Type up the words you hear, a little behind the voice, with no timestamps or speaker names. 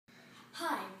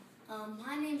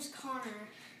name's Connor,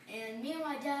 and me and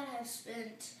my dad have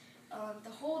spent the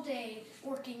whole day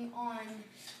working on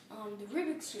the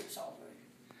Rubik's Cube solver.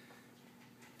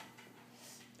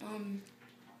 I'm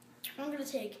going to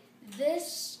take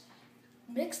this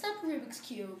mixed up Rubik's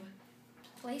Cube,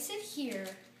 place it here,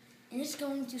 and it's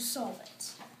going to solve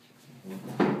it.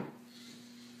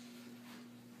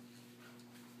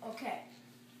 Okay.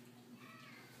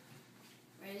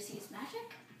 Ready to see its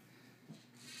magic?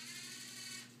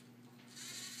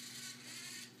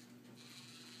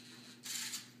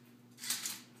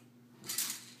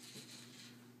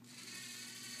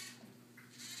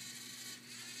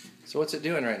 So what's it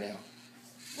doing right now?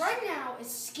 Right now,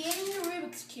 it's scanning the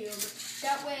Rubik's Cube.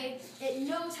 That way, it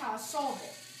knows how to solve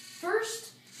it.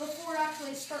 First, before it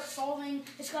actually starts solving,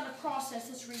 it's got to process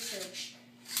its research.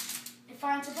 It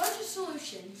finds a bunch of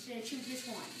solutions, and it chooses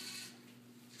one.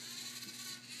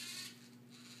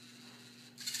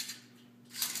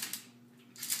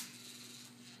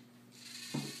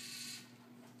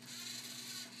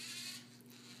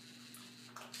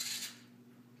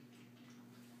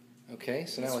 Okay,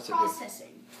 so now It's what's it do?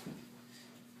 processing.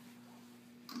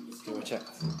 Okay, watch out.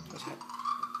 Watch out.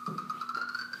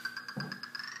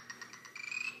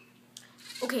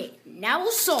 Okay, now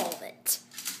we'll solve it.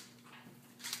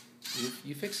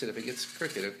 You fix it if it gets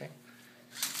crooked, okay?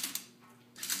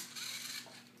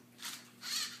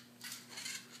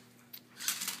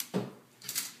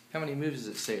 How many moves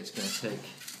does it say it's going to take?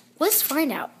 Let's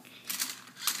find out.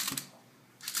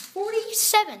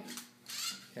 47.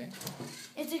 Okay.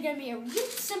 It's going to be a really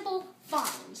simple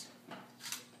find.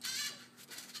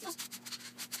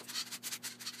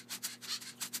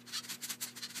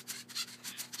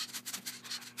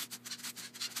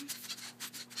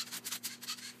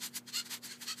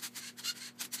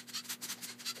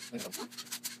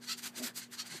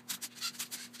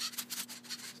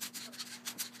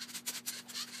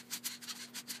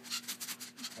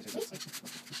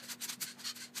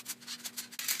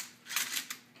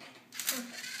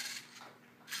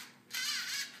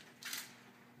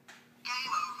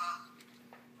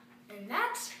 And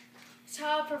that's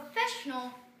how a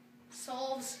professional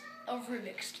solves a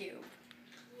Rubik's Cube.